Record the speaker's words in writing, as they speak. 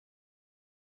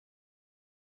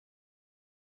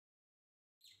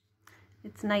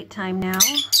It's nighttime now,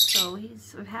 so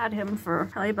I've had him for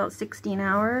probably about 16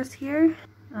 hours here.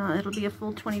 It'll be a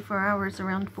full 24 hours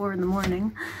around 4 in the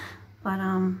morning. But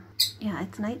yeah,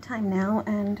 it's nighttime now,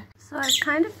 and so I've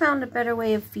kind of found a better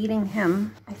way of feeding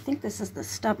him. I think this is the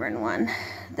stubborn one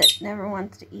that never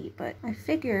wants to eat, but I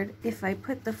figured if I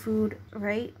put the food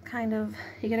right,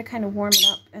 you gotta kind of warm it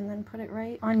up and then put it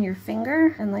right on your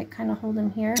finger and like kind of hold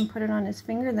him here and put it on his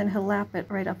finger, then he'll lap it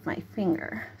right up my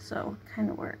finger. So it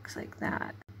kind of works like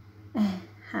that.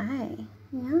 Hi.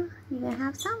 Yeah, you gonna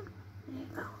have some? There you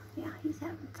go. Yeah, he's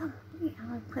having some. Yeah, I'm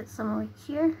gonna put some right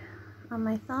here on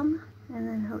my thumb, and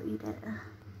then he'll eat it.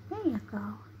 There you go.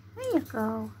 There you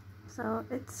go. So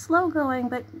it's slow going,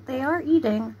 but they are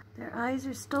eating. Their eyes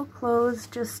are still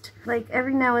closed, just like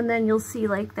every now and then you'll see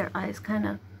like their eyes kind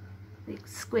of like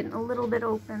squint a little bit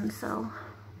open, so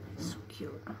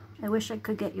cute. I wish I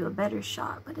could get you a better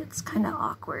shot, but it's kind of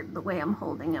awkward the way I'm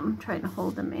holding him, trying to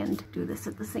hold him and do this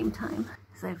at the same time.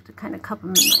 Because I have to kind of cup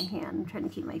him in my hand, trying to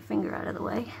keep my finger out of the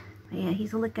way. But yeah,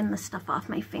 he's licking the stuff off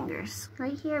my fingers.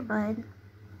 Right here, bud.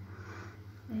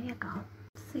 There you go.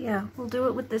 So yeah, we'll do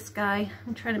it with this guy.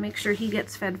 I'm trying to make sure he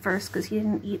gets fed first because he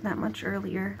didn't eat that much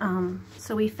earlier.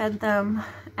 So we fed them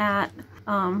at,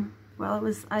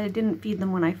 well, I didn't feed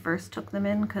them when I first took them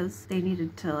in because they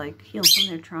needed to like heal from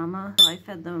their trauma. So I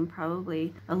fed them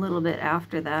probably a little bit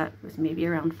after that. It was maybe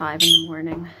around 5 in the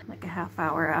morning, like a half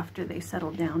hour after they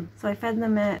settled down. So I fed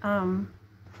them at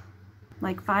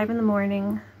like 5 in the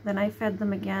morning. Then I fed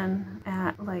them again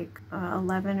at like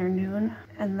 11 or noon.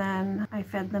 And then I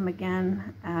fed them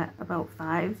again at about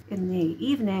 5 in the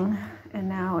evening. And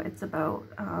now it's about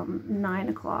 9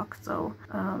 o'clock. So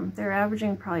they're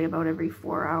averaging probably about every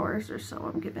 4 hours or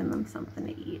so. I'm giving them something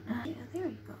to eat. Yeah, there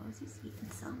he goes. He's eating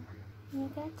some.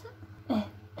 You got some?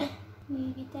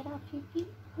 You get that off your feet?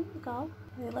 There you go.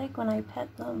 I like when I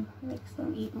pet them. It makes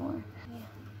them eat more. Yeah,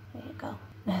 there you go.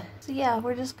 So yeah,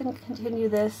 we're just going to continue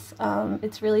this.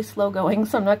 It's really slow going,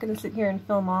 so I'm not going to sit here and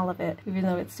film all of it, even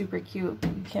though it's super cute.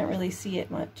 You can't really see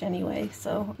it much anyway.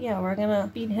 So yeah, we're going to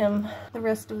feed him the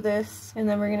rest of this, and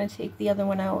then we're going to take the other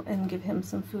one out and give him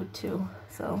some food too.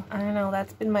 So I don't know,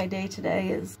 that's been my day today,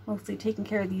 is mostly taking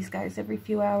care of these guys every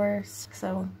few hours.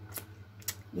 So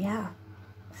yeah,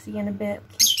 see you in a bit.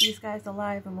 Keep these guys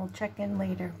alive and we'll check in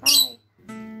later. Bye.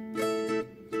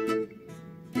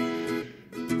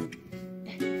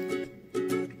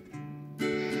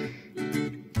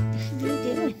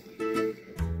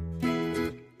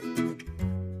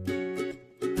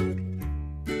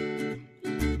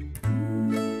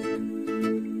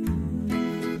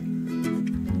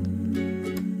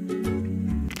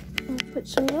 Put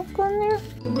some milk on there.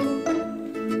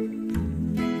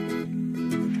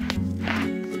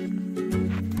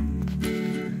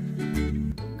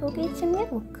 Go get some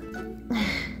milk.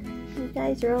 You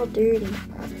guys are all dirty.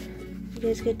 You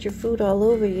guys get your food all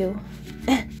over you.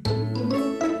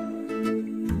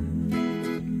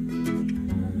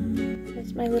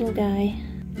 That's my little guy.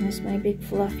 And that's my big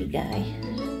fluffy guy.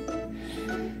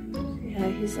 Yeah,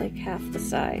 he's like half the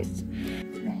size.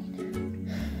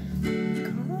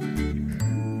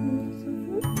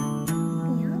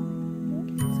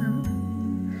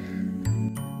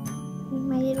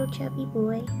 Chubby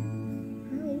boy.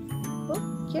 Hi.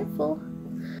 Oh, careful.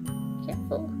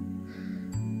 Careful.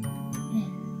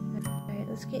 Alright,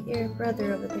 let's get your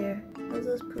brother over there. How's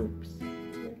those poops?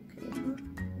 Okay, huh?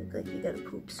 Look like you gotta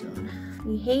poop soon.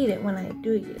 You hate it when I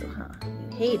do you, huh?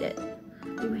 You hate it.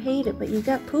 You hate it, but you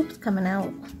got poops coming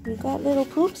out. You got little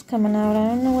poops coming out. I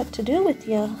don't know what to do with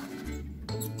you.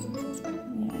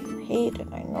 Yeah, you hate it.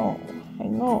 I know. I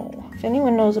know. If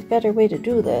anyone knows a better way to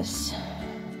do this.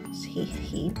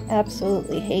 He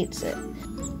absolutely hates it.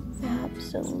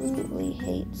 Absolutely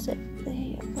hates it. There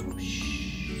you go. Shh.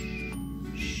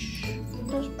 Shh.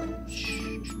 Just shh.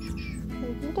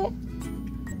 You get it?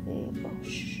 There you go.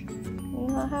 Shh. You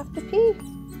don't have to pee.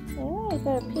 I know you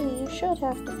gotta pee. You should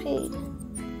have to pee.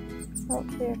 Oh,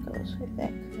 there it goes. Right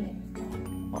back. There you go.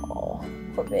 Oh,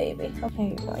 poor baby. Okay, here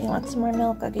you go. You want some more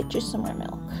milk? I'll get you some more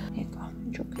milk. Here you go.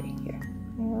 It's okay. Here.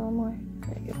 A little more.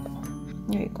 There you go.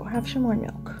 There you go. Have some more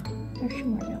milk. Here's some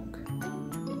more milk.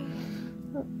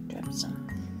 Oh, drop some.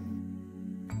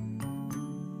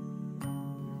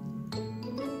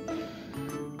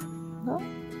 Oh,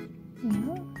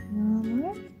 no, no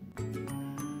more.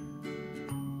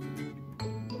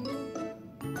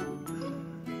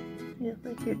 You look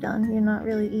like you're done. You're not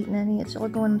really eating any. It's all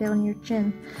going down your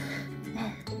chin.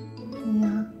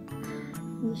 Yeah.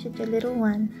 You're such a little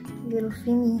one. Little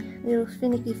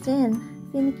finicky Finn.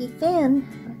 Finicky Finn.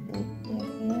 Okay,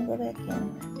 there. Go back in.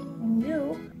 And you,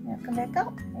 yeah, come back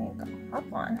out. There you go.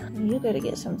 Hop on. You gotta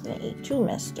get something to eat too,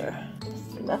 Mr.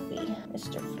 Fluffy.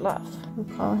 Mr. Fluff.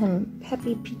 We'll call him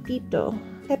Peppy Pepito.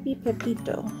 Peppy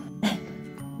Pepito.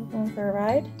 You going for a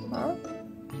ride? Huh?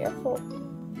 Careful.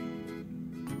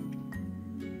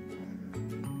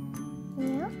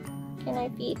 Yeah? Can I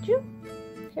feed you?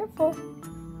 Careful.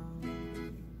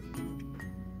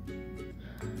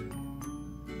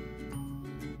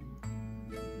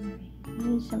 You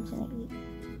need something to eat.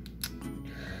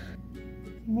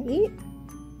 Can I eat?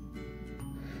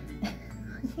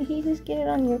 You just get it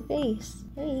on your face.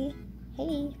 Hey,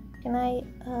 hey. Can I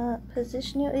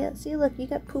position you? Yeah, see, look, you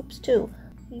got poops too.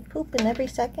 You pooping every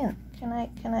second. Can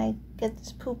I get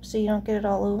this poop so you don't get it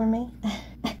all over me?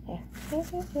 Here.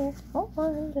 Hold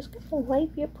on, just gonna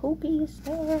wipe your poopies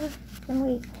there. Can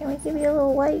we give you a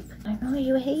little wipe? I know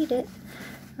you hate it.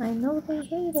 I know they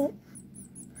hate it.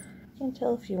 Can't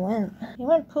tell if you went. He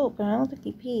went poop, and I don't think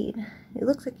he peed. It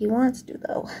looks like he wants to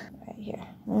though. Right here.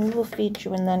 We will feed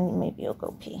you, and then maybe you'll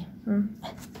go pee.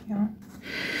 Yeah.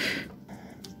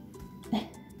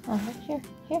 Oh, here.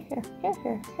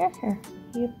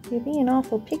 You're being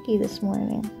awful picky this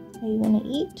morning. Are you gonna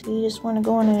eat, or you just want to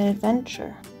go on an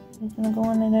adventure? You gonna go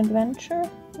on an adventure?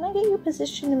 Can I get you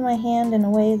positioned in my hand in a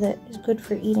way that is good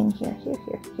for eating? Here.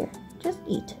 Just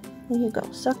eat. There you go.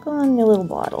 Suckle on your little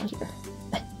bottle here.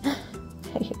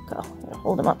 There you go. I'm gonna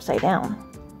hold him upside down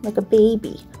like a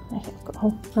baby. There you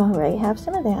go. All right, have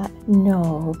some of that.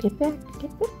 No, get back.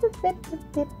 Get.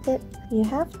 You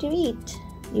have to eat.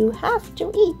 You have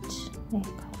to eat. There you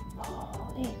go.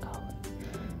 Oh, there you go.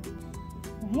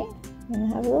 All right, I'm gonna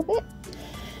have a little bit.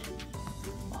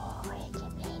 Oh, baby.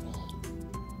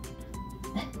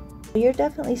 You're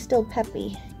definitely still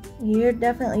peppy. You're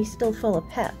definitely still full of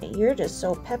pep. You're just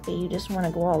so peppy, you just want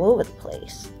to go all over the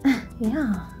place.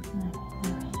 Yeah.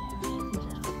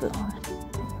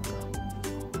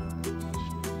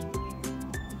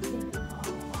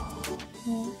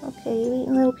 Okay, you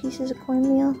eating little pieces of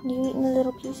cornmeal? You eating the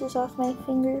little pieces off my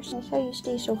fingers? That's how you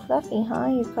stay so fluffy, huh?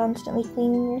 You're constantly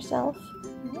cleaning yourself.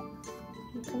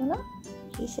 You coming up?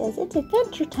 He says, it's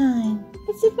adventure time.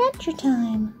 It's adventure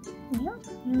time. Yeah,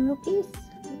 a little piece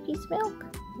of milk.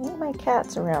 I think my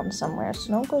cat's around somewhere,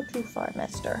 so don't go too far,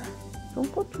 mister.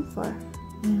 Don't go too far.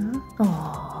 Yeah.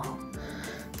 Oh,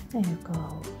 there you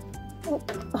go. Oh.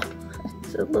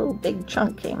 A little big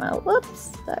chunk came out.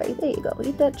 Whoops. Sorry. There you go.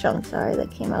 Eat that chunk. Sorry,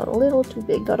 that came out a little too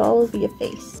big. Got all over your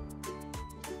face.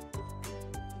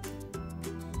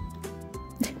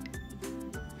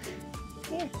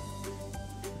 Here.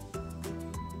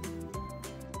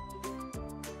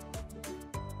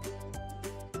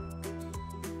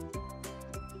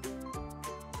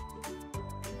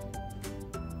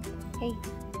 Hey.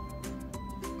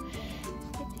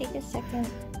 Take a second.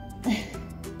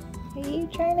 Where are you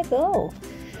trying to go?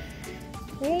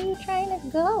 Where are you trying to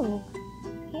go?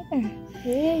 Here.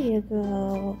 There you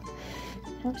go.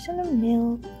 Have some of the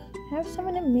milk. Have some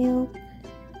of the milk.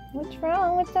 What's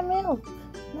wrong with the milk?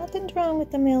 Nothing's wrong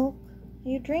with the milk.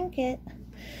 You drink it.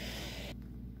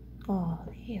 Oh,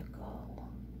 there you go.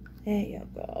 There you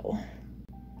go.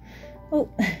 Oh,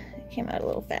 it came out a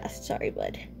little fast. Sorry,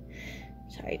 bud.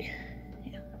 Sorry.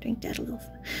 Yeah, drink that a little.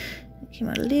 It came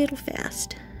out a little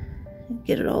fast.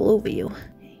 Get it all over you.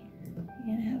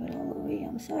 You're gonna have it all over you.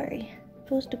 I'm sorry. I'm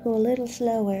supposed to go a little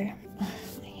slower.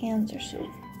 My hands are so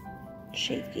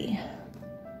shaky.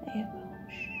 There you go.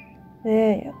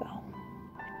 There you go.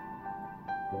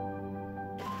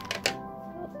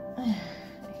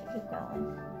 Keep going.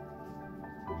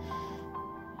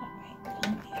 Alright,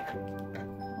 come here.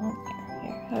 Come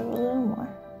here. Have a little more.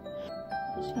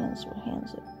 His hands are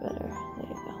better. There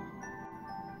you go.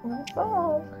 Don't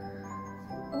fall.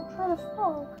 Don't try to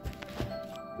fall.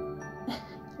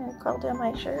 I crawled down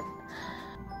my shirt.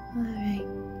 Alright.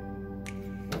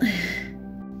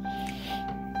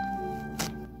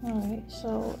 Alright,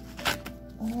 so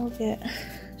I'll get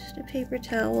just a paper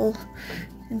towel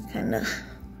and kind of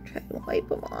try to wipe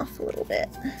them off a little bit.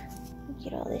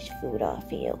 Get all this food off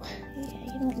of you.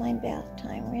 Yeah, you don't mind bath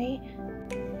time, right?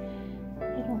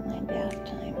 You don't mind bath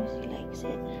time as he likes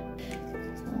it.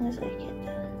 As long as I get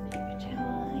the paper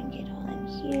towel and get all in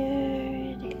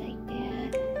here, they like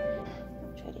that.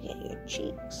 Try to get your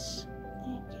cheeks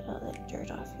and get all that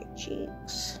dirt off your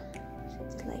cheeks.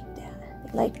 They like that.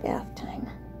 They like bath time.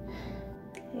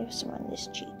 Here's some on this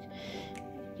cheek.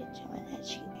 Get some on that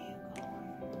cheek. There you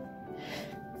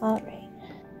go. Alright.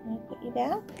 Let me put you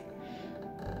back.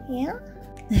 Yeah?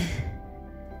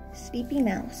 Sleepy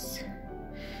mouse.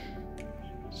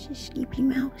 It's a sleepy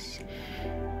mouse.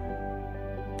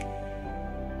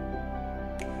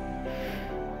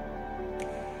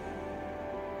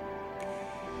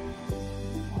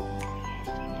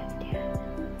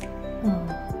 Oh.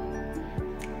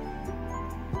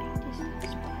 This little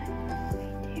spot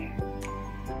right there.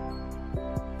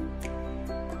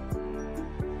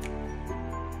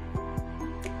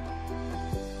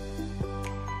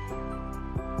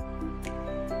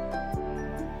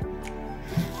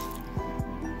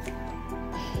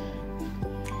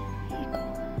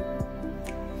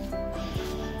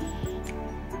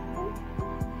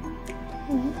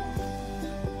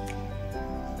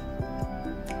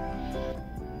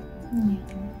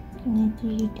 Can I do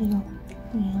your little,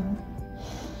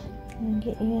 Can I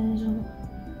get you a little,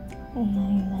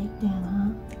 you like that, huh?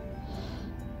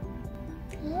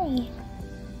 Hi.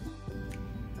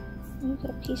 You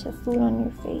got a piece of food on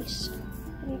your face.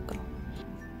 There you go.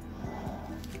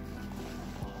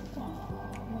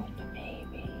 Oh, the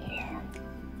baby here.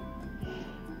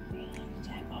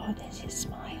 Oh, that's his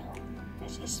smile.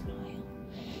 That's his smile.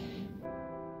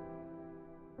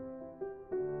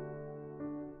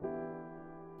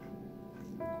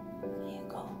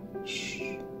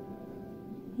 Shh.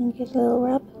 And get a little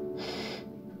rub.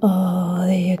 Oh,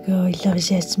 there you go. He loves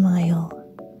that smile.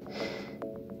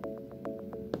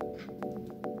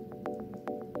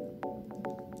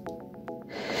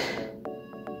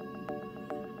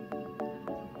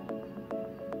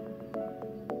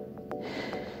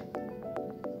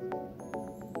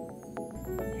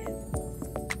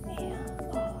 Yeah.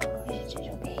 Oh, he's a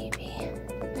little baby.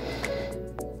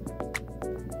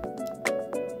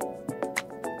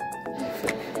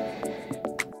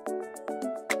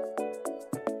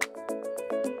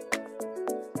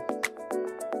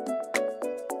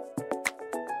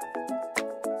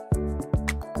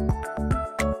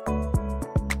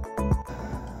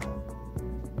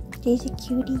 He's a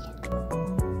cutie.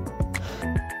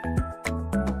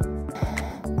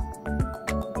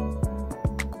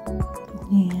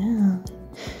 Yeah.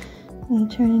 You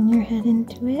turning your head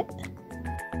into it?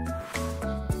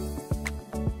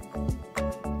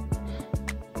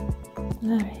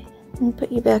 Alright. Let me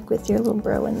put you back with your little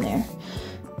bro in there.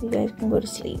 You guys can go to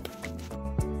sleep.